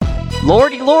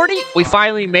Lordy, lordy, we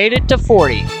finally made it to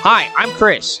 40. Hi, I'm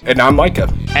Chris. And I'm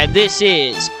Micah. And this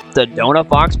is the Doughnut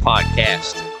Box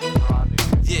Podcast.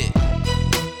 Yeah.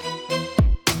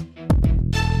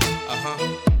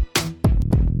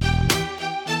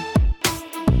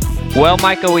 Well,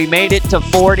 Micah, we made it to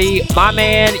 40. My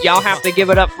man, y'all have to give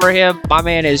it up for him. My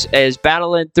man is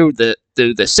battling through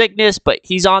the sickness, but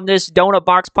he's on this Doughnut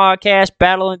Box Podcast,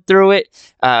 battling through it.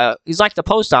 He's like the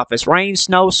post office. Rain,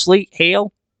 snow, sleet,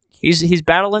 hail. He's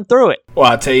battling through it.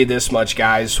 Well, I'll tell you this much,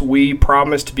 guys. We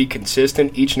promise to be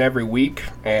consistent each and every week,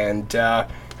 and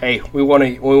hey, we want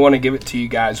to give it to you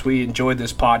guys. We enjoyed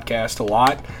this podcast a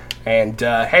lot, and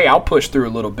hey, I'll push through a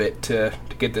little bit to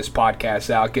get this podcast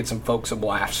out, get some folks some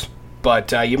laughs.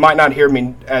 But you might not hear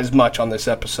me as much on this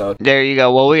episode. There you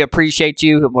go. Well, we appreciate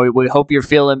you. We hope you're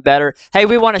feeling better. Hey,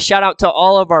 we want to shout out to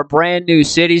all of our brand new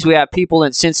cities. We have people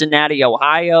in Cincinnati,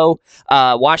 Ohio,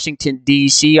 Washington,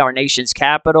 D.C., our nation's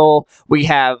capital. We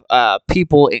have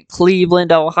people in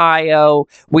Cleveland, Ohio.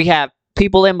 We have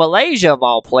people in Malaysia, of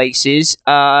all places.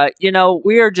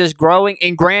 We are just growing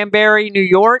in Granbury, New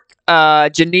York,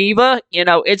 Geneva.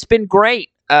 It's been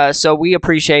great. So we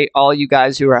appreciate all you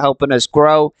guys who are helping us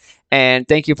grow. And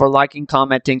thank you for liking,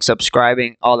 commenting,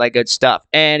 subscribing, all that good stuff.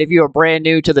 And if you are brand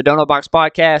new to the Doughnut Box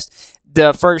Podcast,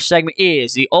 the first segment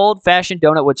is The Old-Fashioned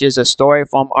Donut, which is a story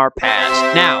from our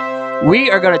past. Now, we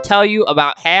are going to tell you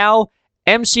about how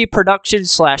MC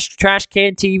Productions / Trash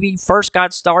Can TV first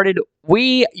got started.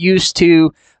 We used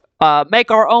to make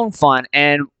our own fun.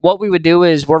 And what we would do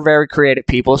is we're very creative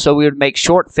people. So we would make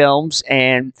short films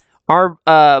and our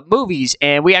movies.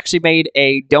 And we actually made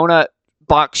a donut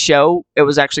box show. It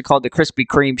was actually called the Krispy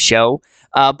Kreme Show.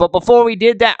 But before we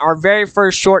did that, our very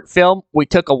first short film, we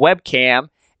took a webcam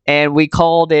and we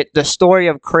called it The Story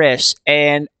of Chris.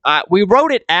 And we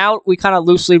wrote it out. We kind of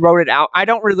loosely wrote it out. I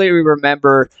don't really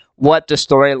remember what the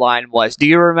storyline was. Do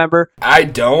you remember? I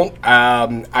don't.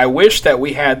 I wish that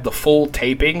we had the full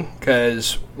taping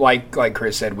because, like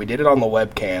Chris said, we did it on the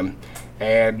webcam.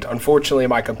 And unfortunately,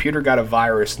 my computer got a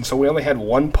virus, and so we only had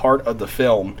one part of the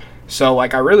film. So, I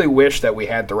really wish that we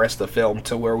had the rest of the film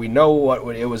to where we know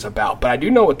what it was about. But I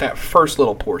do know what that first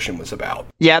little portion was about.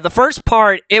 Yeah, the first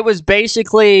part, it was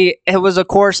a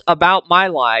course about my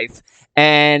life.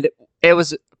 And it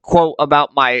was, quote,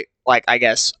 about my, I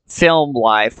guess, film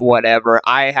life, whatever.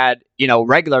 I had,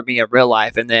 regular me in real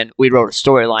life, and then we wrote a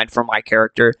storyline for my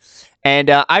character. And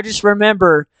I just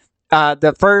remember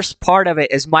the first part of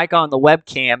it is Mike on the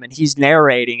webcam, and he's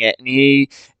narrating it.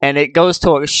 And it goes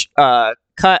to a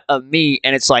cut of me,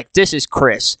 and it's like, this is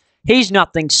Chris. He's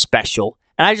nothing special.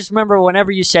 And I just remember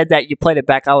whenever you said that, you played it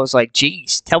back, I was like,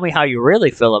 geez, tell me how you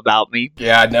really feel about me.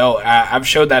 Yeah, no, I've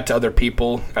showed that to other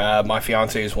people. My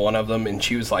fiance is one of them, and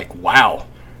she was like, wow,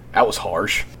 that was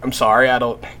harsh. I'm sorry, I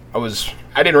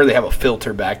didn't really have a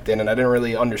filter back then, and I didn't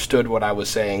really understood what I was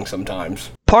saying sometimes.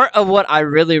 Part of what I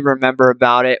really remember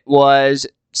about it was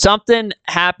something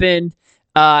happened.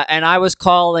 And I was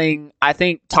calling, I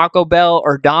think, Taco Bell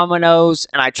or Domino's,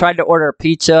 and I tried to order a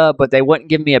pizza, but they wouldn't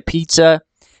give me a pizza.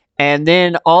 And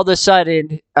then all of a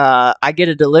sudden, I get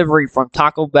a delivery from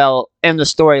Taco Bell in the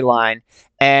storyline,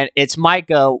 and it's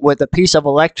Micah with a piece of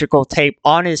electrical tape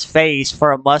on his face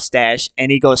for a mustache,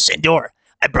 and he goes, "Senor,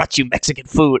 I brought you Mexican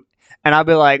food." And I'll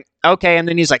be like, okay. And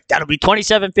then he's like, that'll be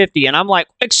 $27.50. And I'm like,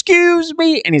 excuse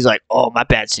me. And he's like, oh, my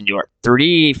bad, senor.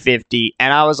 $3.50.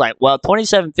 And I was like, well,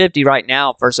 $27.50 right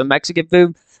now for some Mexican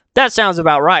food. That sounds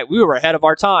about right. We were ahead of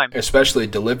our time. Especially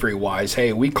delivery-wise.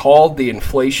 Hey, we called the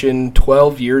inflation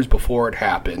 12 years before it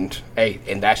happened. Hey,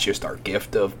 and that's just our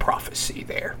gift of prophecy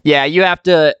there. Yeah, you have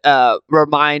to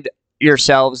remind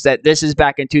yourselves that this is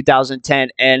back in 2010.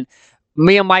 And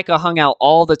me and Micah hung out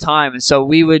all the time. And so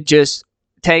we would just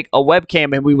take a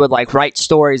webcam and we would write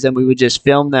stories and we would just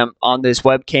film them on this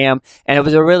webcam. And it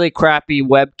was a really crappy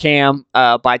webcam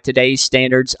by today's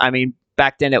standards. I mean,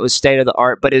 back then it was state of the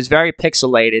art, but it was very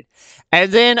pixelated.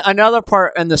 And then another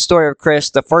part in the story of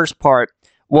Chris, the first part,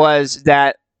 was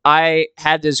that I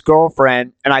had this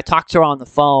girlfriend and I talked to her on the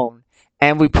phone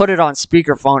and we put it on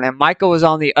speakerphone and Michael was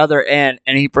on the other end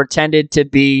and he pretended to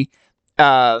be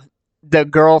the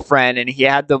girlfriend and he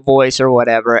had the voice or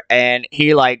whatever. And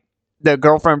the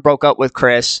girlfriend broke up with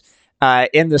Chris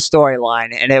in the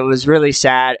storyline, and it was really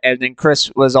sad, and then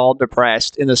Chris was all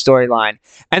depressed in the storyline.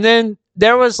 And then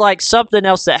there was something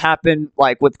else that happened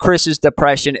with Chris's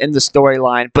depression in the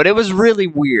storyline, but it was really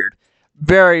weird.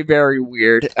 Very, very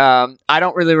weird. I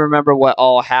don't really remember what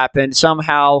all happened.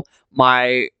 Somehow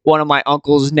one of my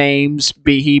uncle's names.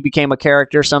 He became a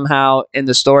character somehow in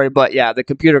the story. But yeah, the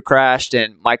computer crashed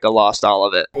and Micah lost all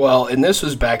of it. Well, and this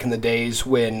was back in the days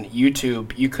when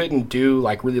YouTube, you couldn't do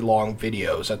like really long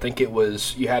videos. I think it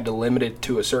was, you had to limit it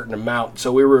to a certain amount.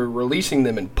 So we were releasing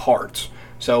them in parts.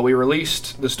 So we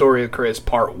released the story of Chris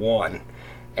part 1.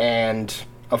 And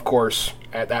of course,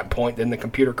 at that point, then the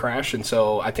computer crashed. And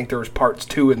so I think there was parts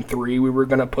 2 and 3 we were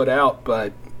going to put out,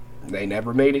 but they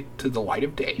never made it to the light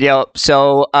of day. Yep.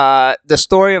 So the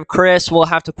story of Chris, we'll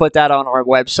have to put that on our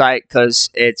website because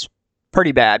it's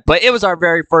pretty bad. But it was our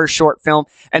very first short film.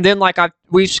 And then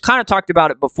we've kind of talked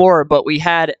about it before, but we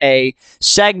had a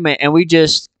segment and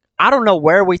I don't know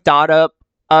where we thought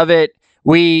of it.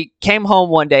 We came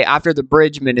home one day after the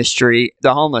bridge ministry,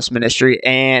 the homeless ministry,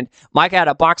 and Mike had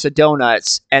a box of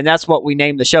donuts, and that's what we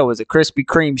named the show. It was a Krispy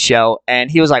Kreme show.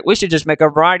 And he was like, we should just make a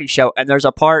variety show. And there's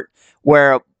a part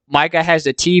where Micah has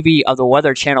the TV of the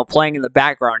Weather Channel playing in the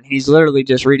background. He's literally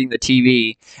just reading the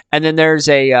TV. And then there's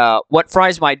a What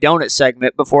Fries My Donut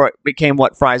segment before it became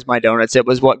What Fries My Donuts. It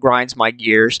was What Grinds My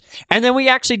Gears. And then we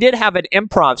actually did have an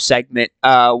improv segment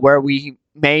where we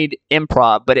made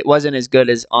improv, but it wasn't as good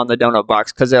as on the Doughnut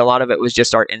Box because a lot of it was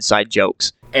just our inside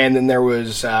jokes. And then there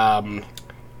was,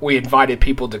 we invited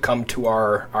people to come to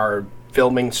our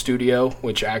filming studio,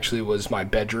 which actually was my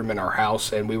bedroom in our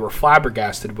house, and we were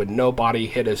flabbergasted when nobody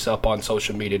hit us up on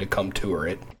social media to come tour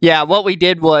it. Yeah, what we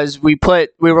did was we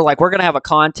were like, we're gonna have a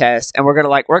contest, and we're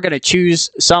gonna choose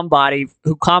somebody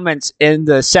who comments in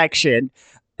the section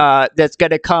that's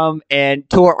gonna come and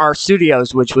tour our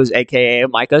studios, which was AKA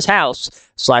Micah's house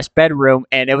 / bedroom,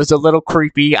 and it was a little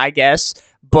creepy, I guess.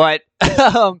 But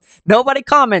nobody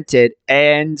commented.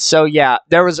 And so, yeah,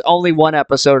 there was only one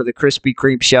episode of the Krispy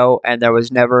Kreme show, and there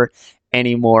was never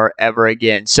any more ever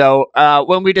again. So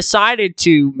when we decided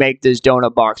to make this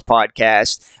Doughnut Box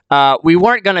podcast, we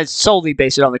weren't going to solely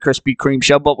base it on the Krispy Kreme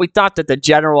show, but we thought that the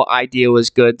general idea was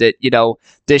good, that,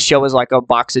 this show is like a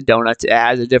box of donuts. It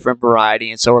has a different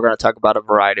variety, and so we're going to talk about a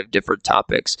variety of different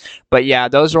topics. But yeah,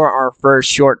 those were our first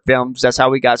short films. That's how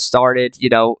we got started.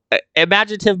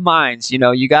 Imaginative minds,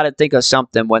 you got to think of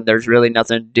something when there's really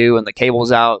nothing to do and the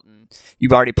cable's out and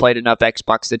you've already played enough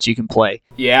Xbox that you can play.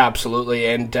 Yeah, absolutely.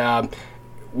 And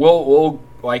we'll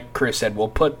like Chris said, we'll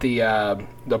put the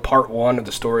part 1 of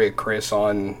the story of Chris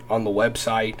on the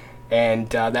website, and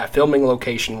that filming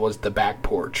location was the back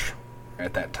porch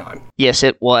at that time. Yes,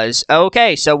 it was.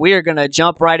 Okay, so we are going to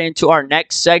jump right into our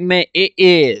next segment. It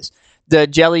is the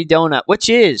Jelly Donut, which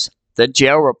is the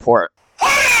jail report.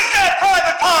 What is that,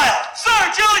 Private Pile?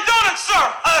 Sir, Jelly Donut,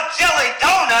 sir! A Jelly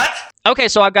Donut? Okay,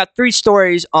 so I've got 3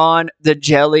 stories on the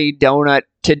Jelly Donut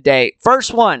today.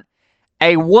 First one.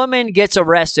 A woman gets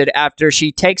arrested after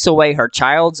she takes away her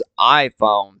child's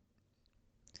iPhone.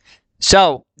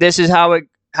 So, this is how it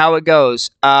goes.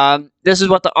 This is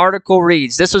what the article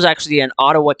reads. This was actually in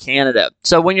Ottawa, Canada.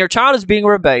 So, when your child is being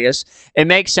rebellious, it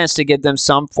makes sense to give them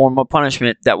some form of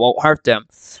punishment that won't hurt them.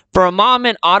 For a mom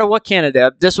in Ottawa,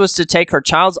 Canada, this was to take her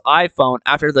child's iPhone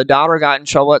after the daughter got in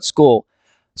trouble at school.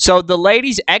 So the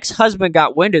lady's ex-husband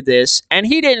got wind of this, and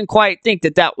he didn't quite think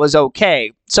that was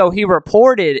okay. So he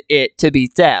reported it to be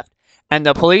theft, and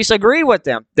the police agreed with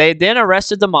them. They then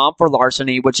arrested the mom for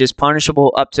larceny, which is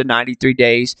punishable up to 93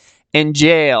 days in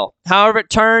jail. However, it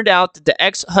turned out that the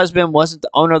ex-husband wasn't the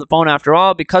owner of the phone after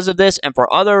all. Because of this, and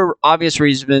for other obvious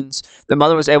reasons, the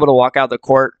mother was able to walk out of the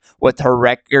court with her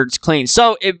records clean.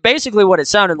 So basically what it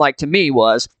sounded like to me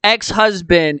was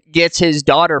ex-husband gets his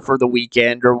daughter for the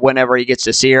weekend or whenever he gets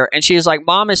to see her, and she's like,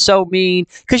 Mom is so mean,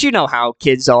 because you know how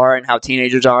kids are and how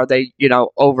teenagers are. They,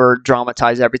 over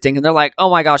dramatize everything, and they're like, oh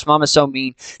my gosh, Mom is so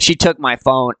mean, she took my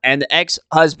phone. And the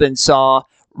ex-husband saw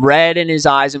red in his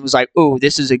eyes and was like, ooh,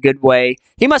 this is a good way.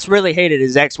 He must really hated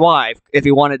his ex-wife if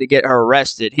he wanted to get her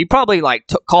arrested. He probably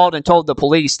called and told the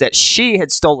police that she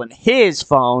had stolen his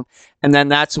phone, and then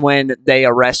that's when they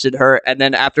arrested her. And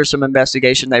then after some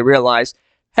investigation, they realized,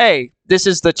 hey, this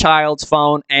is the child's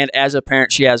phone, and as a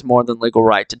parent, she has more than legal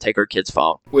right to take her kid's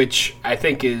phone. Which I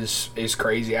think is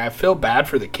crazy. I feel bad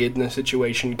for the kid in this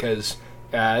situation because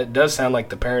it does sound like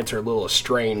the parents are a little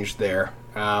estranged there.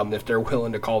 If they're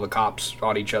willing to call the cops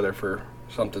on each other for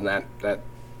something that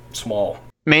small.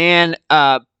 Man,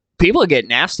 people get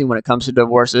nasty when it comes to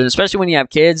divorces, especially when you have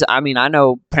kids. I mean, I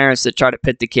know parents that try to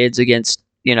pit the kids against,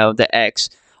 the ex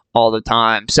all the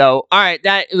time. So, all right,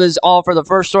 that was all for the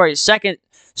first story. Second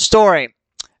story,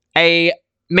 a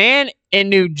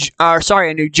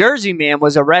New Jersey man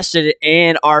was arrested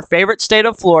in our favorite state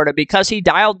of Florida because he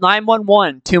dialed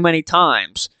 911 too many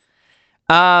times.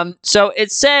 So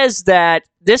it says that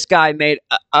this guy made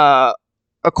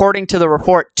according to the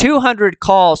report, 200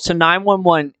 calls to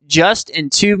 911 just in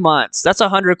 2 months. That's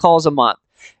 100 calls a month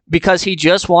because he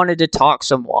just wanted to talk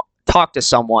to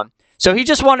someone. So he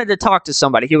just wanted to talk to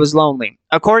somebody. He was lonely.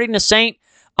 According to St.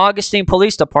 Augustine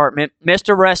Police Department,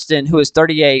 Mr. Reston, who is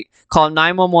 38, called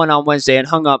 911 on Wednesday and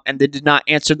hung up and they did not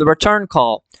answer the return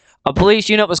call. A police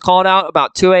unit was called out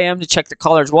about 2 a.m. to check the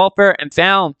caller's welfare and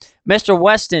found Mr.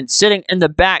 Weston sitting in the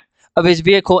back of his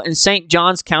vehicle in St.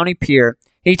 Johns County Pier.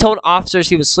 He told officers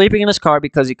he was sleeping in his car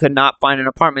because he could not find an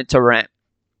apartment to rent.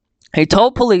 He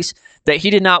told police that he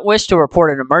did not wish to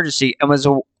report an emergency and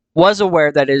was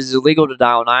aware that it is illegal to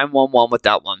dial 911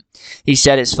 without one. He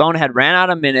said his phone had ran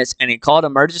out of minutes and he called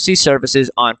emergency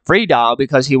services on free dial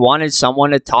because he wanted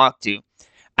someone to talk to.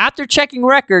 After checking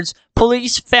records,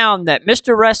 police found that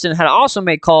Mr. Reston had also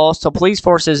made calls to police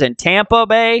forces in Tampa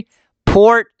Bay,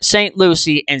 Port St.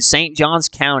 Lucie, and St. Johns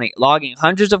County, logging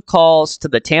hundreds of calls to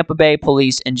the Tampa Bay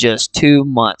police in just 2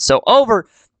 months. So over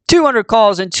 200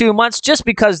 calls in 2 months just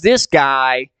because this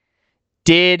guy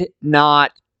did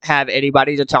not have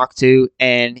anybody to talk to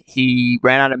and he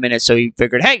ran out of minutes, so he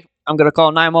figured, hey, I'm going to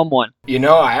call 911. You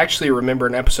know, I actually remember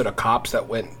an episode of Cops that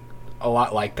went a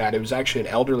lot like that. It was actually an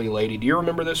elderly lady. Do you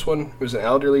remember this one? It was an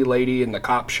elderly lady and the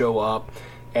cops show up,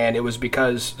 and it was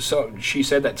because she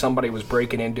said that somebody was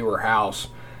breaking into her house,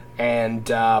 and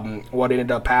what ended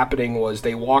up happening was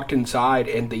they walked inside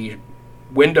and the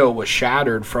window was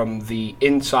shattered from the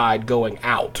inside going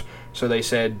out. So they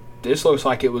said, this looks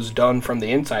like it was done from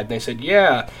the inside. And they said,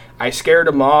 yeah, I scared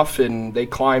them off and they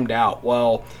climbed out.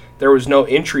 Well, there was no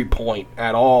entry point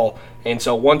at all. And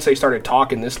so once they started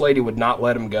talking, this lady would not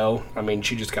let him go. I mean,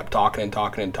 she just kept talking and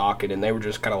talking and talking. And they were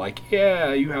just kind of like,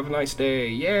 yeah, you have a nice day.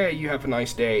 Yeah, you have a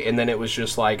nice day. And then it was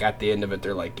just like, at the end of it,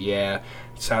 they're like, yeah,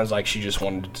 it sounds like she just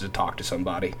wanted to talk to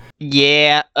somebody.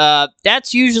 Yeah,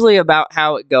 that's usually about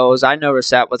how it goes. I noticed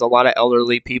that with a lot of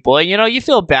elderly people. And, you know, you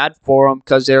feel bad for them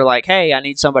because they're like, hey, I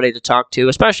need somebody to talk to,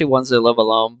 especially ones that live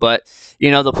alone. But,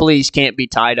 you know, the police can't be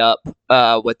tied up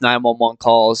with 911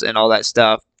 calls and all that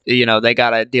stuff. You know, they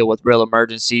got to deal with real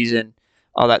emergencies and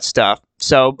all that stuff.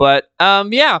 So, but,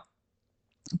 yeah,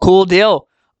 cool deal.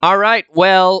 All right,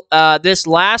 well, this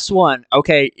last one.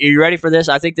 Okay, are you ready for this?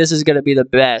 I think this is going to be the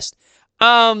best.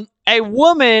 A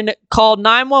woman called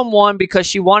 911 because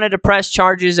she wanted to press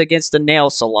charges against a nail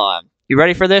salon. You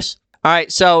ready for this? All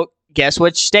right, so guess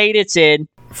which state it's in?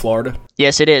 Florida.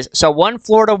 Yes, it is. So one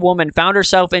Florida woman found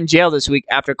herself in jail this week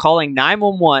after calling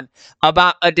 911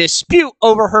 about a dispute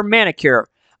over her manicure.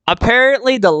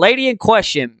 Apparently, the lady in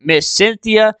question, Miss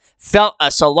Cynthia, felt a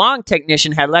salon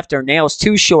technician had left her nails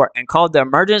too short and called the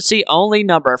emergency-only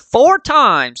number 4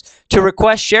 times to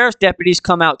request sheriff's deputies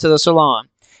come out to the salon.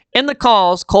 In the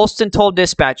calls, Colston told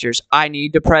dispatchers, I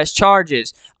need to press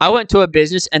charges. I went to a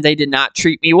business and they did not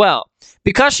treat me well.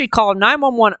 Because she called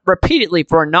 911 repeatedly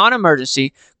for a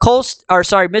non-emergency,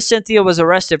 Miss Cynthia was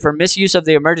arrested for misuse of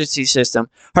the emergency system.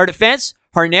 Her defense,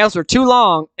 her nails were too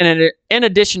long, and in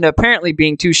addition to apparently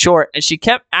being too short, and she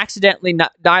kept accidentally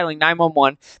dialing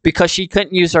 911 because she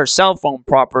couldn't use her cell phone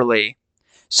properly.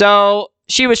 So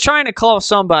she was trying to call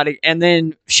somebody, and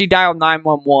then she dialed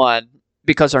 911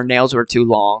 because her nails were too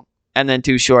long and then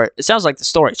too short. It sounds like the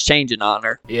story's changing on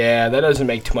her. Yeah, that doesn't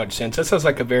make too much sense. That sounds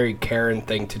like a very Karen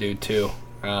thing to do, too.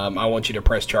 I want you to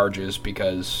press charges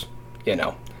because, you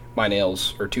know, my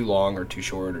nails are too long or too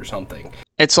short or something.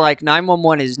 It's like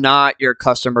 911 is not your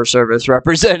customer service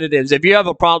representatives. If you have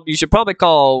a problem, you should probably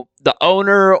call the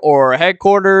owner or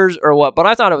headquarters or what. But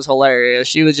I thought it was hilarious.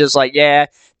 She was just like, yeah,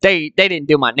 they didn't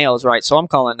do my nails right, so I'm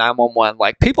calling 911.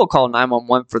 Like, people call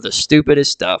 911 for the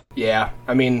stupidest stuff. Yeah,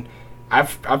 I mean,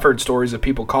 I've heard stories of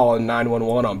people calling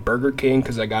 911 on Burger King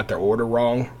because they got their order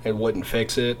wrong and wouldn't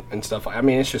fix it and stuff. I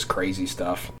mean, it's just crazy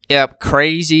stuff. Yep,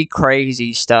 crazy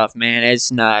stuff, man. It's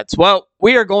nuts. Well,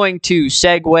 we are going to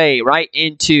segue right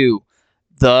into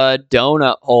the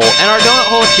donut hole. And our donut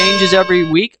hole changes every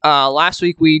week. Last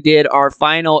week we did our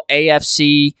final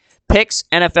AFC picks,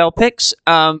 NFL picks.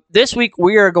 This week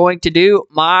we are going to do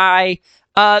my...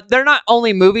 they're not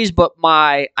only movies, but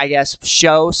my, I guess,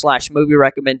 show/movie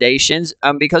recommendations.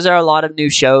 Because there are a lot of new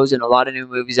shows and a lot of new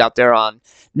movies out there on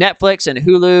Netflix and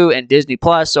Hulu and Disney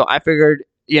Plus. So I figured,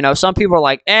 you know, some people are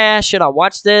like, should I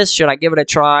watch this? Should I give it a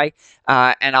try?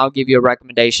 And I'll give you a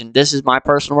recommendation. This is my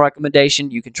personal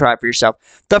recommendation. You can try it for yourself.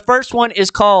 The first one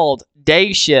is called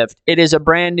Day Shift. It is a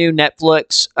brand new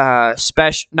Netflix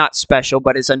not special,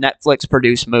 but it's a Netflix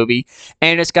produced movie,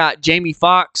 and it's got Jamie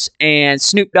Foxx and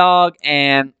Snoop Dogg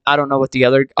and I don't know what the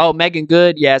other Megan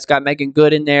Good. Yeah, it's got Megan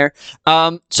Good in there.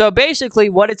 So basically,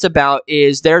 what it's about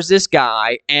is there's this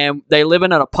guy, and they live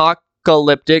in an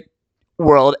apocalyptic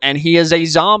world, and he is a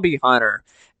zombie hunter.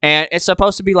 and it's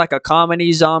supposed to be like a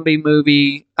comedy zombie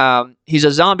movie. He's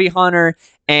a zombie hunter,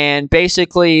 and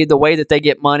basically the way that they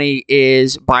get money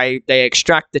is they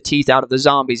extract the teeth out of the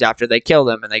zombies after they kill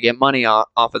them, and they get money off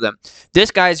of them.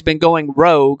 This guy's been going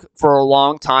rogue for a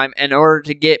long time. In order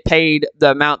to get paid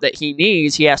the amount that he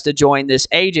needs, he has to join this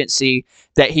agency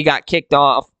that he got kicked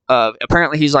off of.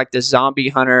 Apparently he's like this zombie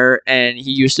hunter, and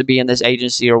he used to be in this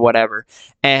agency or whatever.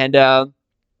 And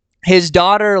his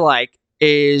daughter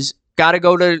is got to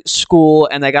go to school,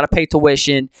 and they got to pay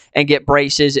tuition and get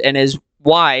braces, and his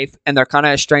wife, and they're kind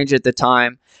of estranged at the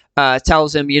time,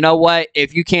 tells him, you know what,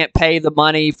 if you can't pay the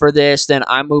money for this, then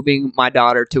I'm moving my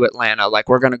daughter to Atlanta. Like,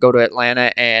 we're going to go to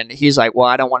Atlanta. And he's like, well,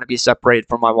 I don't want to be separated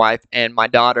from my wife and my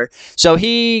daughter. So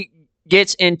he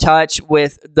gets in touch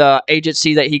with the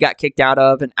agency that he got kicked out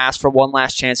of and asks for one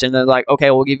last chance. And they're like,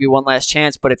 okay, we'll give you one last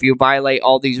chance, but if you violate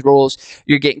all these rules,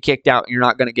 you're getting kicked out and you're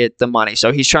not going to get the money.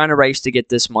 So he's trying to race to get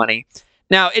this money.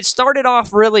 Now, it started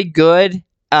off really good.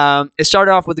 It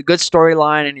started off with a good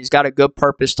storyline, and he's got a good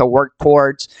purpose to work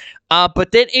towards.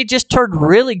 But then it just turned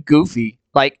really goofy.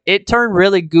 It turned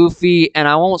really goofy, and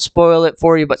I won't spoil it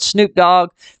for you, but Snoop Dogg,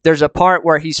 there's a part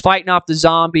where he's fighting off the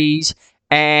zombies,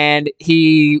 and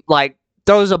he,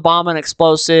 throws a bomb and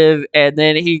explosive, and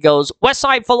then he goes, West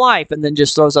Side for life, and then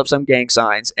just throws up some gang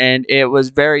signs. And it was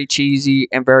very cheesy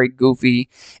and very goofy.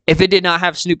 If it did not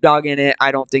have Snoop Dogg in it,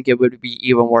 I don't think it would be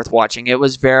even worth watching. It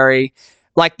was very...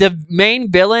 the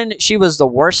main villain, she was the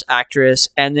worst actress,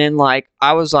 and then,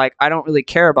 I was like, I don't really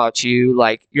care about you.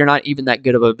 You're not even that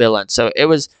good of a villain. So it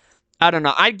was, I don't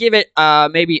know. I'd give it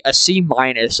maybe a C-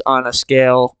 on a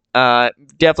scale.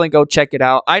 Definitely go check it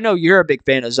out. I know you're a big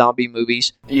fan of zombie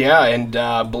movies. Yeah, and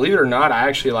believe it or not, I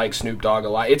actually like Snoop Dogg a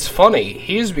lot. It's funny.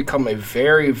 He's become a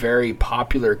very, very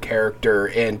popular character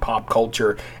in pop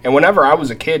culture. And whenever I was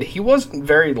a kid, he wasn't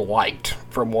very liked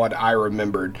from what I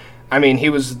remembered. I mean, he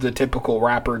was the typical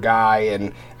rapper guy,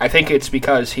 and I think it's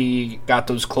because he got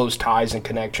those close ties and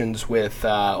connections with,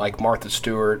 Martha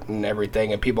Stewart and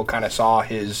everything, and people kind of saw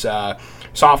his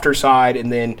softer side, and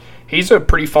then he's a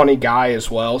pretty funny guy as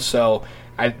well, so,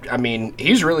 I mean,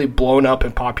 he's really blown up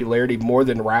in popularity more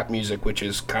than rap music, which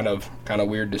is kind of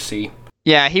weird to see.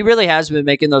 Yeah, he really has been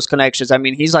making those connections. I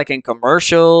mean, he's, in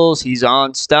commercials, he's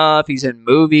on stuff, he's in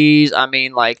movies. I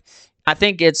mean, I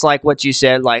think it's what you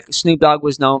said, Snoop Dogg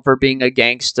was known for being a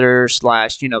gangster /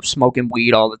 smoking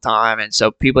weed all the time. And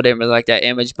so people didn't really like that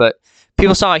image, but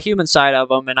people saw a human side of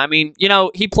him. And I mean,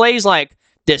 he plays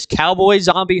this cowboy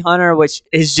zombie hunter, which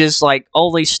is just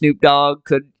only Snoop Dogg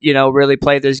could, really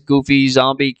play this goofy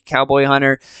zombie cowboy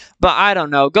hunter. But I don't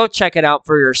know. Go check it out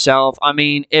for yourself. I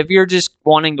mean, if you're just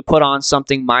wanting to put on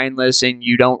something mindless and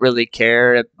you don't really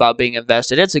care about being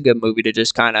invested, it's a good movie to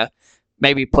just kind of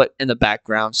maybe put in the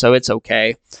background, so it's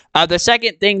okay. The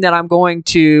second thing that I'm going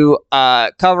to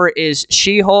cover is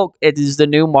She-Hulk. It is the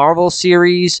new Marvel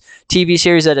TV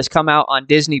series that has come out on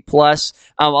Disney+.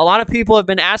 A lot of people have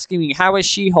been asking me, how is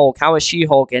She-Hulk? How is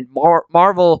She-Hulk? And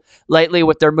Marvel lately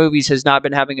with their movies has not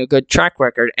been having a good track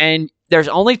record. And there's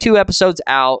only 2 episodes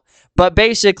out, but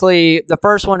basically the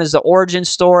first one is the origin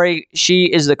story. She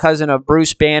is the cousin of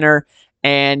Bruce Banner,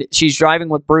 and she's driving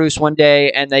with Bruce one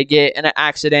day, and they get in an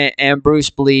accident, and Bruce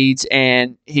bleeds,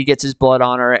 and he gets his blood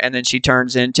on her, and then she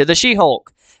turns into the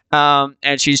She-Hulk.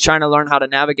 And she's trying to learn how to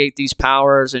navigate these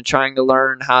powers and trying to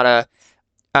learn how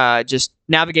to just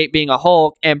navigate being a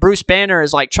Hulk. And Bruce Banner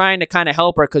is trying to kind of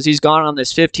help her because he's gone on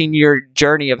this 15-year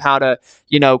journey of how to,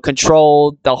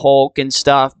 control the Hulk and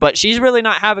stuff. But she's really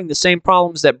not having the same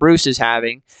problems that Bruce is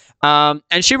having.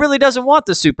 And she really doesn't want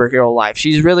the superhero life.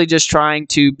 She's really just trying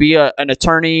to be an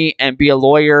attorney and be a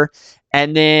lawyer.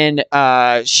 And then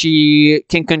she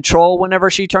can control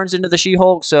whenever she turns into the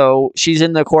She-Hulk. So she's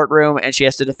in the courtroom and she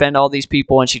has to defend all these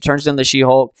people, and she turns into the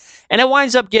She-Hulk. And it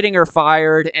winds up getting her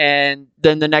fired. And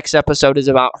then the next episode is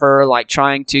about her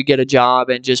trying to get a job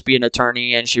and just be an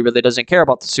attorney. And she really doesn't care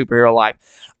about the superhero life.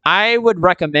 I would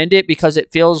recommend it because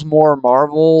it feels more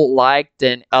Marvel-like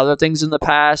than other things in the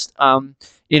past.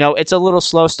 It's a little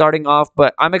slow starting off,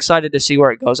 but I'm excited to see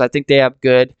where it goes. I think they have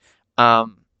good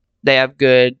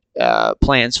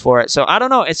plans for it. So I don't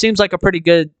know. It seems like a pretty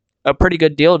good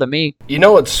deal to me.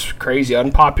 It's crazy.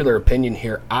 Unpopular opinion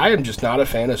here. I am just not a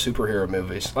fan of superhero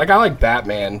movies. I like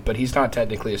Batman, but he's not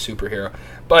technically a superhero.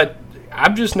 But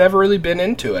I've just never really been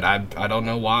into it. I don't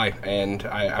know why. And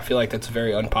I feel like that's a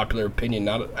very unpopular opinion.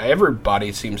 Not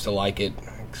everybody seems to like it,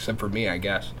 except for me, I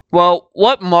guess. Well,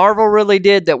 what Marvel really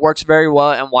did that works very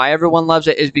well and why everyone loves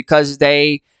it is because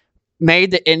they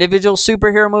made the individual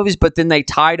superhero movies, but then they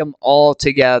tied them all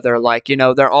together.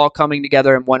 They're all coming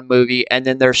together in one movie, and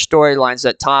then there's storylines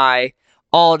that tie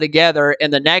all together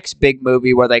in the next big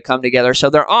movie where they come together. So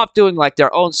they're off doing like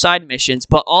their own side missions,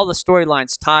 but all the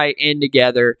storylines tie in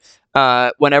together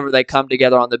whenever they come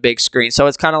together on the big screen. So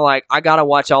it's kind of like I got to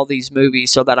watch all these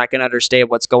movies so that I can understand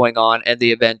what's going on in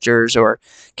the Avengers or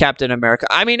Captain America.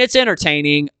 I mean, it's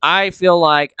entertaining. I feel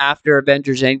like after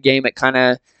Avengers Endgame,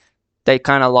 they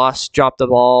kind of dropped the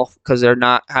ball because they're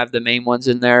not have the main ones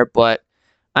in there. But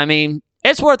I mean,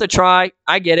 it's worth a try.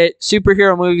 I get it.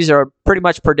 Superhero movies are pretty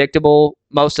much predictable,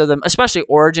 most of them, especially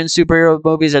origin superhero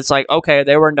movies. It's like, okay,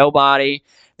 they were nobody.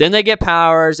 Then they get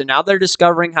powers, and now they're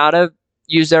discovering how to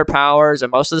use their powers.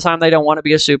 And most of the time, they don't want to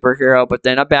be a superhero, but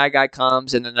then a bad guy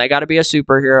comes, and then they got to be a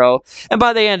superhero. And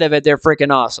by the end of it, they're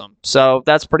freaking awesome. So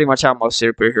that's pretty much how most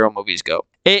superhero movies go.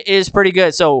 It is pretty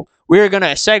good. So we're going to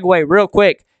segue real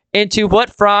quick into what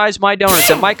fries my donuts.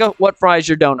 And Micah, what fries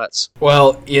your donuts?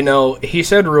 Well, he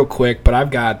said real quick, but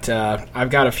I've got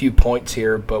a few points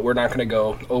here, but we're not going to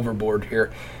go overboard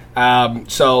here.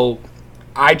 So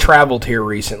I traveled here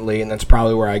recently, and that's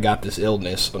probably where I got this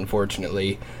illness,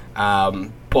 unfortunately.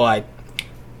 But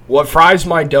what fries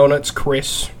my donuts,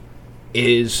 Chris,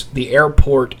 is the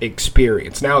airport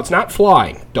experience. Now, it's not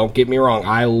flying. Don't get me wrong.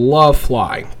 I love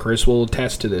flying. Chris will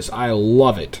attest to this. I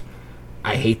love it.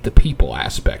 I hate the people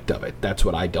aspect of it. That's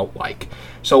what I don't like.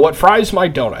 So what fries my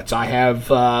donuts? I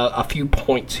have a few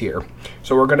points here.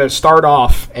 So we're going to start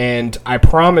off, and I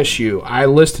promise you, I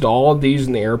listed all of these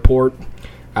in the airport,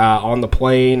 on the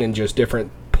plane, and just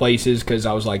different places, because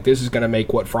I was like, this is going to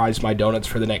make what fries my donuts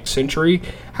for the next century.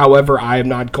 However, I am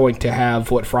not going to have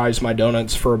what fries my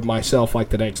donuts for myself like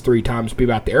the next 3 times be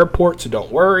about the airport, so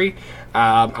don't worry.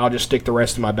 I'll just stick the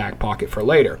rest in my back pocket for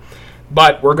later.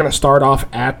 But we're going to start off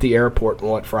at the airport and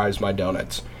what fries my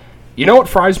donuts. You know what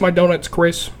fries my donuts,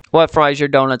 Chris? What fries your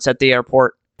donuts at the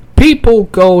airport? People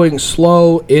going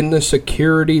slow in the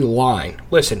security line.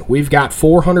 Listen, we've got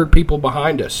 400 people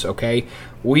behind us, okay?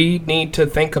 We need to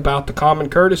think about the common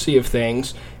courtesy of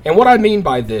things. And what I mean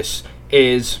by this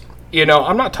is,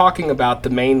 I'm not talking about the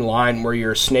main line where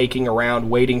you're snaking around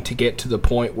waiting to get to the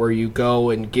point where you go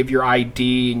and give your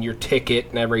ID and your ticket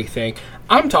and everything.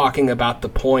 I'm talking about the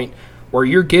point where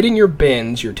you're getting your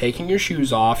bins, you're taking your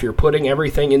shoes off, you're putting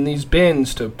everything in these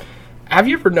bins to... Have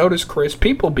you ever noticed, Chris,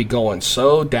 people be going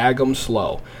so daggum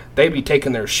slow. They be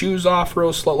taking their shoes off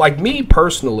real slow. Like me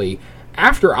personally,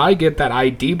 after I get that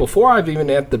ID, before I've even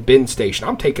at the bin station,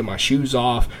 I'm taking my shoes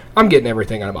off, I'm getting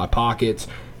everything out of my pockets.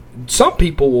 Some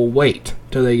people will wait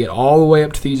till they get all the way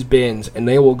up to these bins, and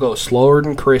they will go slower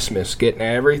than Christmas, getting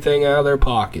everything out of their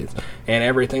pockets and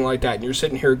everything like that. And you're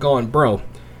sitting here going, bro,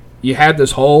 you had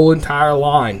this whole entire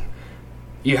line.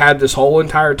 You had this whole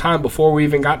entire time before we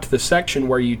even got to the section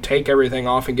where you take everything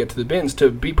off and get to the bins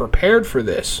to be prepared for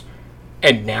this.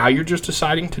 And now you're just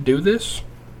deciding to do this?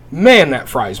 Man, that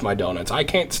fries my donuts. I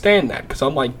can't stand that because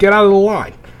I'm like, get out of the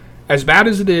line. As bad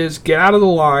as it is, get out of the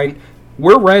line.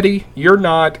 We're ready. You're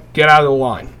not. Get out of the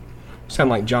line. Sound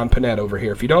like John Panette over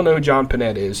here. If you don't know who John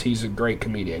Panette is, he's a great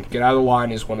comedian. Get out of the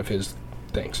line is one of his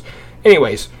things.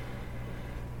 Anyways,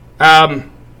 and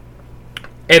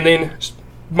then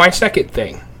my second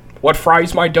thing, what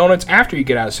fries my donuts after you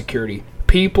get out of security?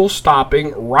 People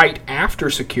stopping right after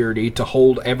security to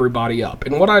hold everybody up.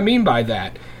 And what I mean by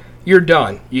that, you're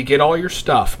done. You get all your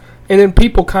stuff. And then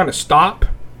people kind of stop,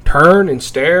 turn and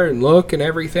stare and look and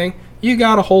everything. You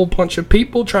got a whole bunch of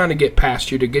people trying to get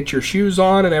past you to get your shoes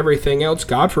on and everything else.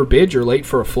 God forbid you're late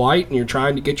for a flight and you're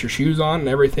trying to get your shoes on and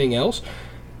everything else.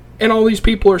 And all these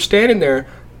people are standing there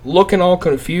looking all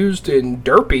confused and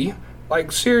derpy.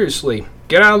 Like, seriously,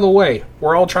 get out of the way.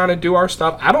 We're all trying to do our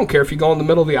stuff. I don't care if you go in the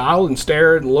middle of the aisle and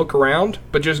stare and look around,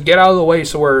 but just get out of the way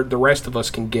so where the rest of us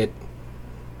can get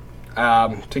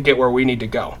to get where we need to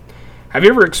go. Have you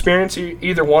ever experienced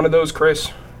either one of those,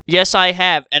 Chris? Yes, I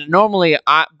have. And normally,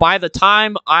 by the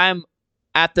time I'm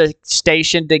at the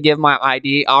station to give my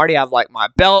ID, I already have like my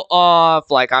belt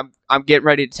off, like I'm getting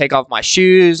ready to take off my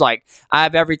shoes, like I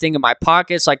have everything in my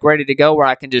pockets, like ready to go where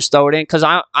I can just throw it in, because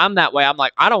I'm that way. I'm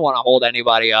like, I don't want to hold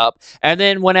anybody up. And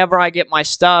then whenever I get my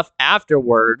stuff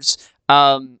afterwards,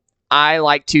 I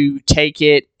like to take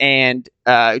it and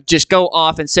just go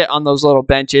off and sit on those little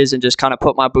benches and just kind of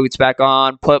put my boots back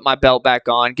on, put my belt back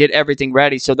on, get everything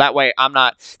ready, so that way I'm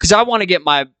not, because I want to get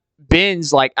my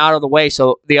bins like out of the way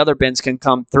so the other bins can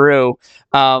come through.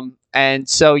 And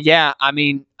so, yeah, I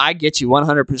mean, I get you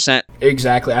 100%.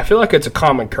 Exactly. I feel like it's a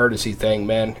common courtesy thing,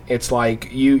 man. It's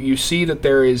like you see that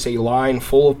there is a line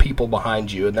full of people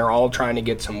behind you, and they're all trying to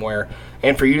get somewhere.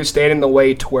 And for you to stand in the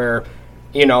way to where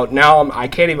now I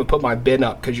can't even put my bin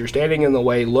up because you're standing in the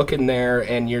way, looking there,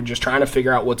 and you're just trying to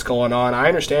figure out what's going on. I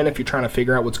understand if you're trying to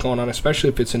figure out what's going on, especially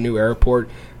if it's a new airport,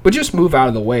 but just move out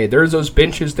of the way. There's those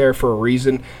benches there for a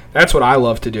reason. That's what I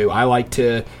love to do. I like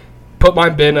to put my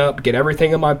bin up, get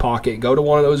everything in my pocket, go to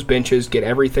one of those benches, get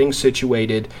everything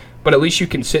situated, but at least you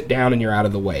can sit down and you're out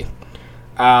of the way.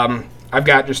 I've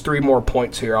got just 3 more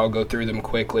points here. I'll go through them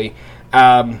quickly.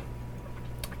 I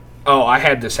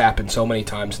had this happen so many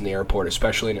times in the airport,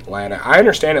 especially in Atlanta. I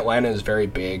understand Atlanta is very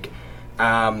big,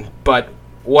 but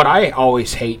what I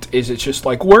always hate is it's just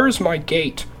like, where's my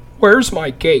gate? Where's my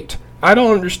gate? I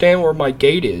don't understand where my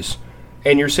gate is.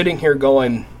 And you're sitting here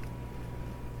going,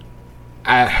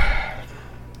 I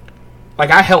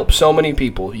help so many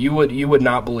people. You would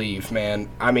not believe, man.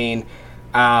 I mean,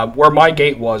 where my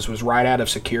gate was right out of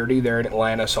security there in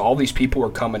Atlanta, so all these people were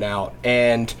coming out,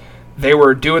 and they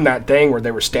were doing that thing where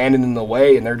they were standing in the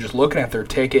way and they're just looking at their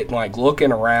ticket and like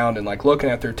looking around and like looking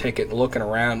at their ticket and looking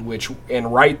around,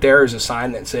 and right there is a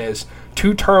sign that says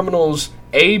 2 terminals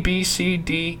A, B, C,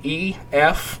 D, E,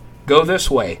 F, go this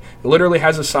way. It literally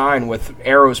has a sign with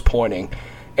arrows pointing.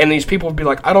 And these people would be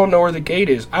like, I don't know where the gate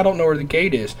is. I don't know where the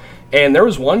gate is. And there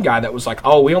was one guy that was like,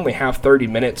 oh, we only have 30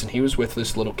 minutes. And he was with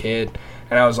this little kid.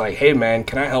 And I was like, hey, man,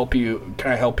 can I help you?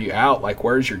 Can I help you out? Like,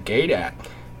 where's your gate at?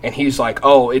 And he's like,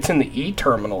 oh, it's in the E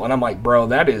terminal. And I'm like, bro,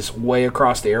 that is way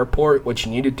across the airport. What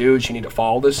you need to do is you need to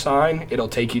follow this sign. It'll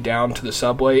take you down to the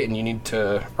subway and you need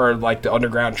to, or like the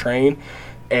underground train,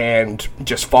 and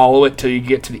just follow it till you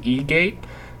get to the E gate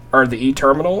or the E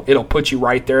terminal. It'll put you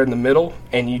right there in the middle,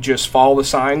 and you just follow the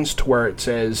signs to where it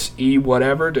says E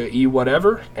whatever to E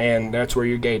whatever, and that's where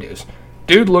your gate is.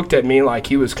 Dude looked at me like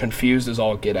he was confused as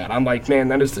all get out. I'm like, man,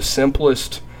 that is the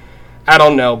simplest. I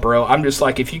don't know, bro. I'm just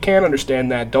like, if you can't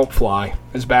understand that, don't fly,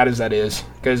 as bad as that is.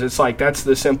 Because it's like, that's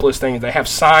the simplest thing. They have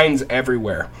signs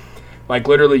everywhere. Like,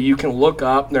 literally, you can look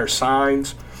up, there's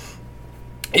signs.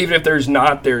 Even if there's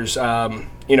not, there's,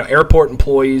 airport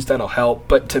employees that'll help.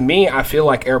 But to me, I feel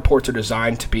like airports are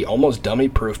designed to be almost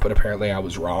dummy-proof, but apparently I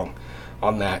was wrong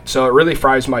on that. So it really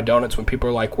fries my donuts when people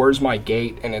are like, where's my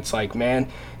gate? And it's like, man,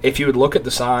 if you would look at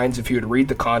the signs, if you would read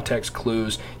the context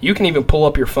clues, you can even pull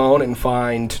up your phone and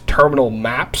find terminal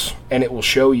maps, and it will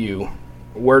show you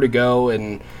where to go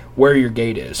and where your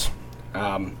gate is.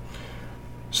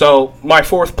 So my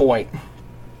 4th point,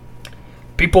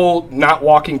 people not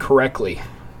walking correctly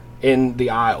in the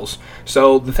aisles.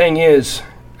 So the thing is,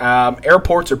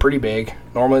 airports are pretty big.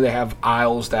 Normally they have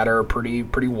aisles that are pretty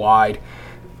wide.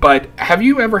 But have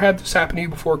you ever had this happen to you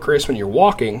before, Chris, when you're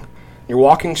walking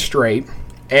straight,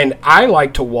 and I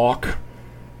like to walk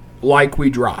like we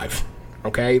drive,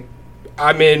 okay?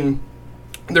 I'm in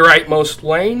the rightmost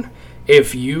lane.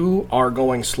 If you are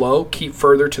going slow, keep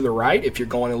further to the right. If you're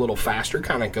going a little faster,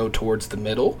 kind of go towards the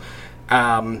middle.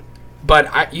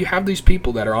 But you have these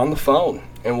people that are on the phone,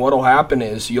 and what will happen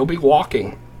is you'll be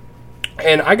walking,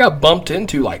 and I got bumped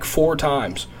into like 4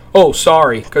 times. Oh,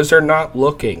 sorry, because they're not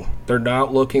looking. They're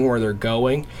not looking where they're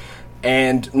going,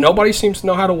 and nobody seems to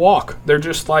know how to walk. They're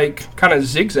just like kind of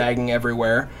zigzagging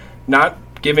everywhere, not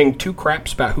giving 2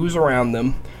 craps about who's around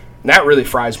them. And that really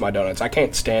fries my donuts. I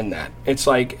can't stand that. It's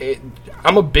like,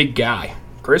 I'm a big guy.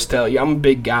 Chris tell you, I'm a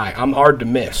big guy. I'm hard to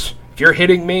miss. If you're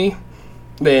hitting me,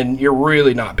 then you're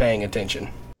really not paying attention.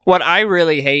 What I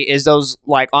really hate is those,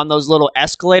 like, on those little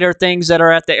escalator things that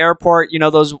are at the airport,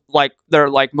 those, like, they're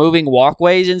like moving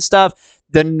walkways and stuff.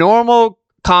 The normal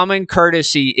common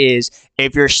courtesy is,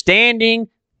 if you're standing,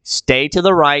 stay to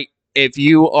the right. If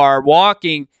you are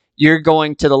walking, you're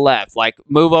going to the left. Like,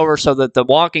 move over so that the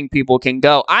walking people can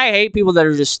go. I hate people that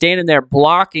are just standing there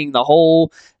blocking the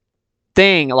whole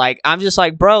thing. Like, I'm just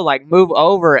like, bro, like, move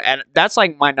over. And that's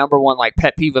like my number one, like,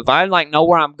 pet peeve. If I like know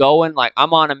where I'm going, like,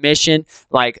 I'm on a mission,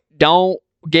 like, don't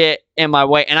get in my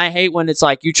way. And I hate when it's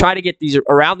like you try to get these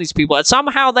around these people and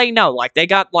somehow they know, like, they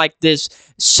got like this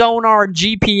sonar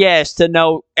GPS to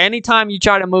know anytime you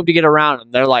try to move to get around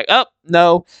them. They're like, oh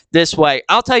no, this way.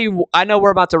 I'll tell you, I know we're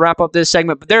about to wrap up this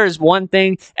segment, but there is one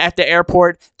thing at the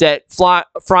airport that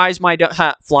fries my donuts.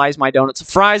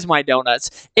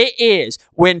 It is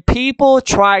when people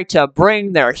try to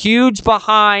bring their huge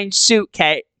behind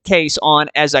suitcase on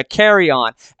as a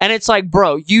carry-on, and it's like,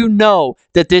 bro, you know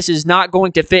that this is not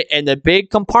going to fit in the big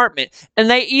compartment. And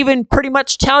they even pretty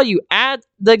much tell you at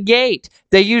the gate,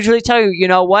 they usually tell you, you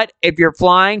know what, if you're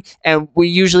flying and we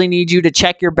usually need you to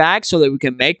check your bag so that we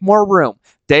can make more room,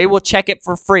 they will check it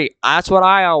for free. That's what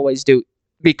I always do,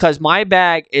 because my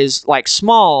bag is like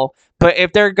small. But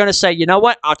if they're going to say, you know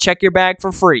what, I'll check your bag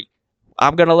for free,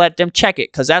 I'm going to let them check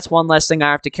it, because that's one less thing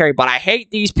I have to carry. But I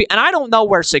hate these people, and I don't know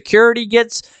where security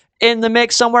gets in the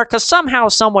mix somewhere? Because somehow,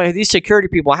 someway, these security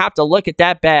people have to look at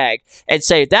that bag and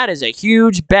say, that is a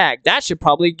huge bag. That should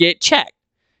probably get checked.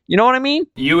 You know what I mean?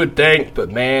 You would think,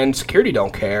 but man, security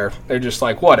don't care. They're just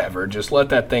like, whatever, just let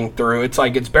that thing through. It's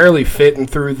like it's barely fitting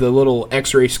through the little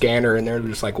x-ray scanner, and they're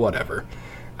just like, whatever.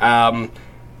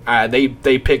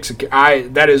 They pick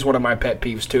that is one of my pet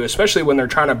peeves too, especially when they're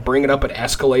trying to bring it up an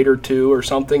escalator too or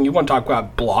something. You want to talk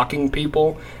about blocking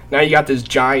people. Now you got this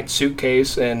giant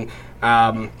suitcase, and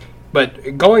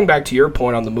but going back to your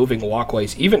point on the moving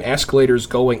walkways, even escalators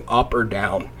going up or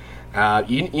down,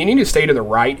 you need to stay to the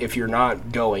right if you're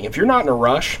not going. If you're not in a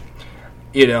rush,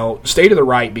 stay to the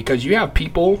right, because you have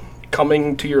people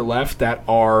coming to your left that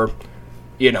are,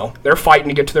 they're fighting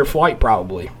to get to their flight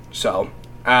probably. So,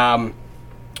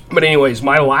 but anyways,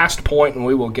 my last point, and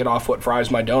we will get off what fries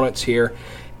my donuts here,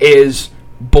 is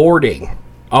boarding.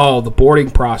 Oh, the boarding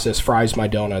process fries my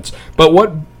donuts. But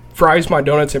what fries my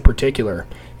donuts in particular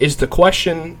is the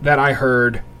question that I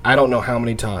heard I don't know how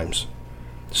many times.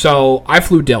 So I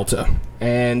flew Delta,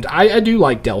 and I do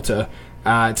like Delta.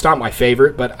 It's not my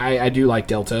favorite, but I do like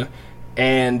Delta.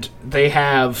 And they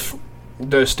have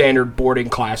the standard boarding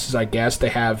classes, I guess. They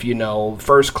have,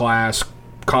 first class,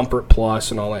 comfort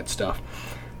plus, and all that stuff.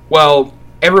 Well,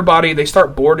 everybody, they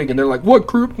start boarding, and they're like, what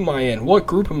group am I in? What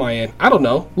group am I in? I don't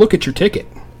know. Look at your ticket.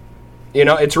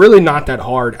 It's really not that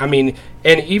hard. I mean,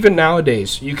 and even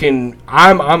nowadays,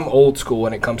 I'm old school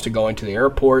when it comes to going to the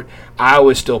airport. I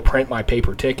always still print my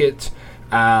paper tickets,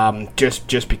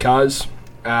 just because.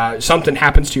 Something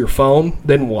happens to your phone,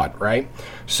 then what, right?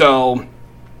 So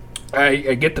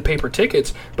I get the paper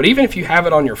tickets, but even if you have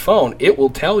it on your phone, it will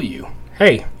tell you,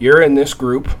 hey, you're in this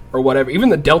group or whatever. Even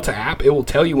the Delta app, it will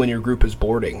tell you when your group is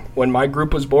boarding. When my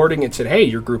group was boarding, it said, hey,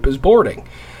 your group is boarding.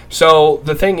 So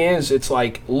the thing is, it's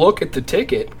like, look at the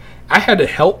ticket. I had to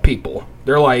help people.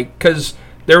 They're like, because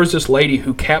there was this lady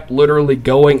who kept literally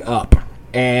going up,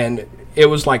 and it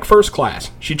was like first class.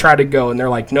 She tried to go, and they're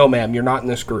like, no, ma'am, you're not in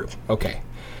this group. Okay.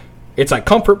 It's like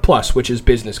Comfort Plus, which is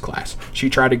business class. She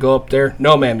tried to go up there.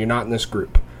 No, ma'am, you're not in this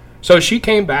group. So she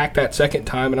came back that second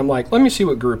time, and I'm like, let me see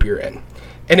what group you're in.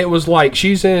 And it was like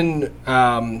she's in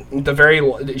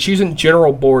she's in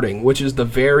general boarding, which is the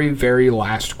very, very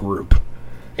last group.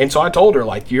 And so I told her,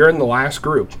 like, you're in the last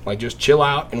group. Like, just chill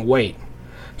out and wait.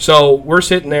 So we're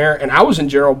sitting there, and I was in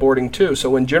general boarding too.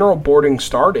 So when general boarding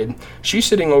started, she's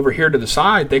sitting over here to the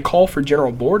side. They call for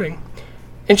general boarding,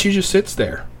 and she just sits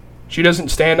there. She doesn't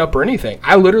stand up or anything.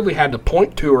 I literally had to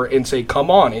point to her and say,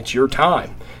 come on, it's your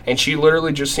time. And she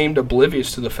literally just seemed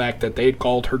oblivious to the fact that they'd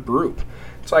called her group.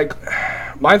 It's like,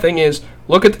 my thing is,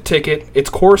 look at the ticket. It's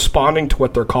corresponding to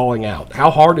what they're calling out.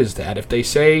 How hard is that? If they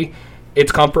say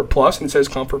it's Comfort Plus and says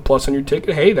Comfort Plus on your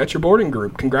ticket, hey, that's your boarding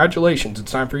group. Congratulations. It's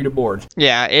time for you to board.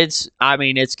 Yeah, it's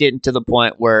getting to the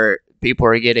point where people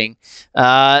are getting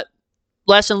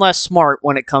less and less smart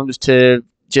when it comes to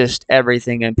just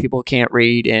everything, and people can't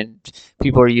read, and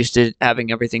people are used to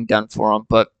having everything done for them.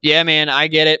 But yeah, man, I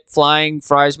get it. Flying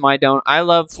fries my donut. I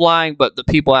love flying, but the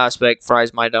people aspect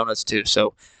fries my donuts too.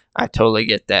 So I totally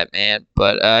get that, man.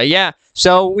 But yeah,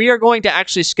 so we are going to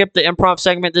actually skip the improv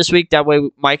segment this week. That way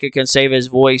Micah can save his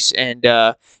voice and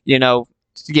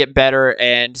get better.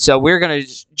 And so we're going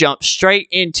to jump straight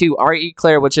into our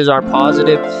Eclair, which is our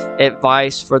positive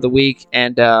advice for the week.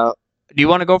 And do you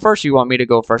want to go first, or you want me to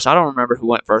go first? I don't remember who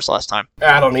went first last time.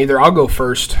 I don't either. I'll go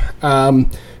first.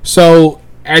 So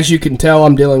as you can tell,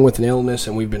 I'm dealing with an illness,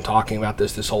 and we've been talking about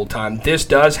this whole time. This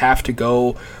does have to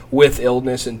go with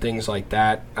illness and things like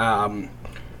that.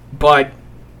 But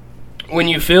when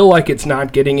you feel like it's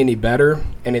not getting any better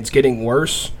and it's getting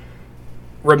worse,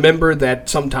 remember that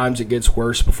sometimes it gets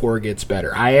worse before it gets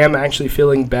better. I am actually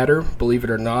feeling better, believe it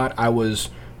or not. I was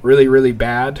really, really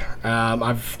bad. I'm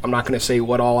not going to say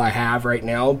what all I have right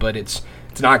now, but it's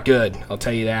not good. I'll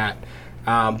tell you that.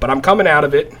 But I'm coming out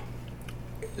of it.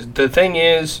 The thing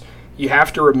is, you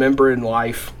have to remember in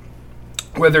life,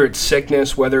 whether it's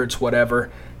sickness, whether it's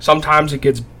whatever, sometimes it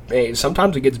gets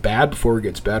bad before it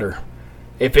gets better.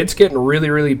 If it's getting really,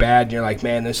 really bad, and you're like,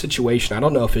 man, this situation, I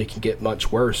don't know if it can get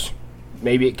much worse.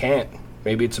 Maybe it can't.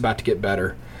 Maybe it's about to get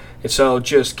better. And so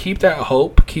just keep that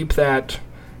hope. Keep that.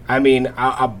 I mean,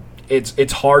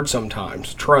 it's hard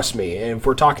sometimes. Trust me. And if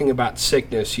we're talking about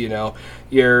sickness,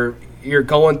 you're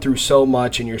going through so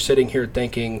much, and you're sitting here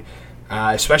thinking,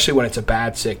 especially when it's a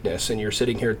bad sickness, and you're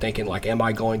sitting here thinking, like, am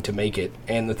I going to make it?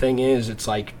 And the thing is, it's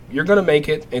like, you're going to make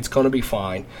it. It's going to be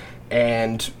fine.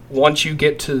 And once you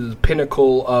get to the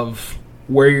pinnacle of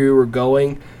where you were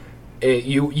going,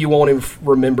 you won't even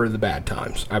remember the bad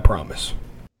times. I promise.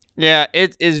 Yeah,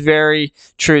 it is very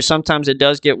true. Sometimes it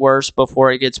does get worse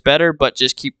before it gets better, but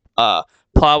just keep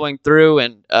plowing through,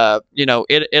 and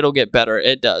it'll get better.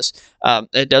 It does.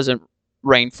 It doesn't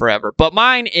rain forever. But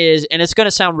mine is, and it's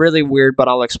gonna sound really weird, but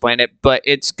I'll explain it. But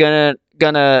it's gonna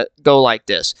go like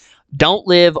this: don't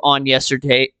live on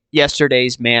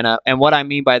yesterday's manna. And what I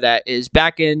mean by that is,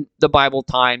 back in the Bible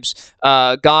times,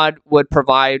 God would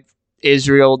provide the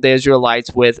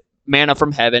Israelites, with manna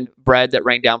from heaven, bread that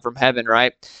rained down from heaven,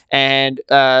 right? And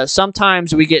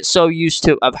sometimes we get so used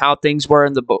to of how things were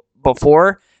in the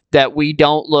before that we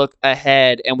don't look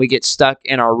ahead, and we get stuck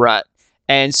in our rut.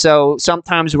 And so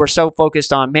sometimes we're so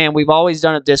focused on, man, we've always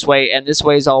done it this way, and this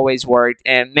way's always worked,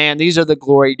 and man, these are the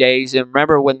glory days, and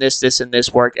remember when this, and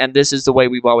this worked, and this is the way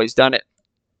we've always done it.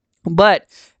 But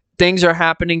things are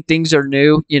happening, things are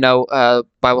new.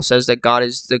 Bible says that God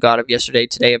is the God of yesterday,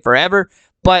 today, and forever.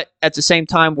 But at the same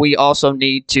time, we also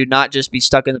need to not just be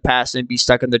stuck in the past and be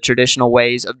stuck in the traditional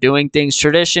ways of doing things.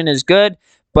 Tradition is good,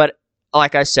 but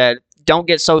like I said, don't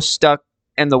get so stuck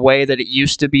in the way that it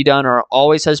used to be done or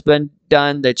always has been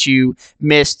done that you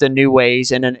miss the new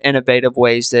ways and innovative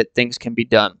ways that things can be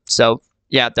done. So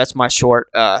yeah, that's my short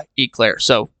eclair.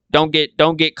 So don't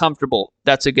get comfortable.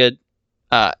 That's a good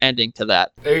ending to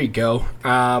that. There you go.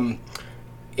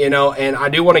 And I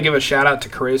do want to give a shout out to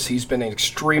Chris. He's been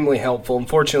extremely helpful.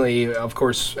 Unfortunately, of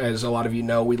course, as a lot of you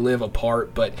know, we live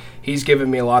apart, but he's given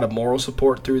me a lot of moral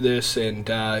support through this, and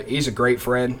he's a great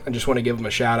friend. I just want to give him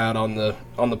a shout out on the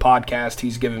podcast.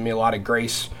 He's given me a lot of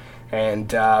grace,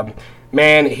 and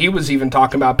man, he was even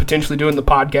talking about potentially doing the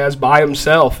podcast by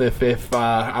himself if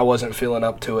I wasn't feeling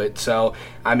up to it. So,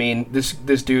 I mean, this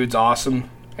dude's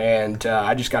awesome, and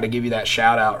I just got to give you that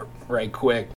shout out right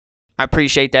quick. I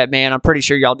appreciate that, man. I'm pretty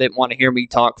sure y'all didn't want to hear me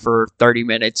talk for 30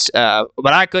 minutes, but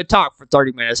I could talk for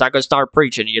 30 minutes. I could start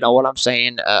preaching, you know what I'm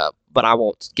saying? But I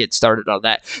won't get started on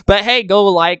that. But hey, go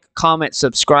like, comment,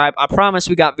 subscribe. I promise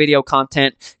we got video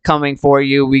content coming for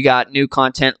you. We got new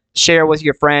content. Share with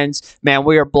your friends. Man,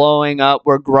 we are blowing up.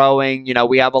 We're growing.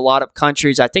 We have a lot of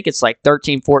countries. I think it's like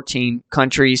 13, 14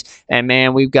 countries. And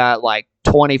man, we've got like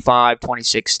 25,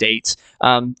 26 states.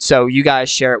 So you guys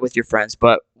share it with your friends.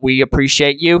 But we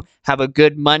appreciate you. Have a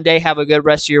good Monday. Have a good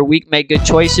rest of your week. Make good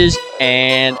choices.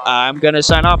 And I'm going to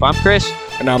sign off. I'm Chris.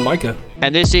 And I'm Micah.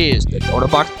 And this is the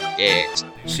Doughnut Box Podcast.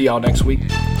 See y'all next week.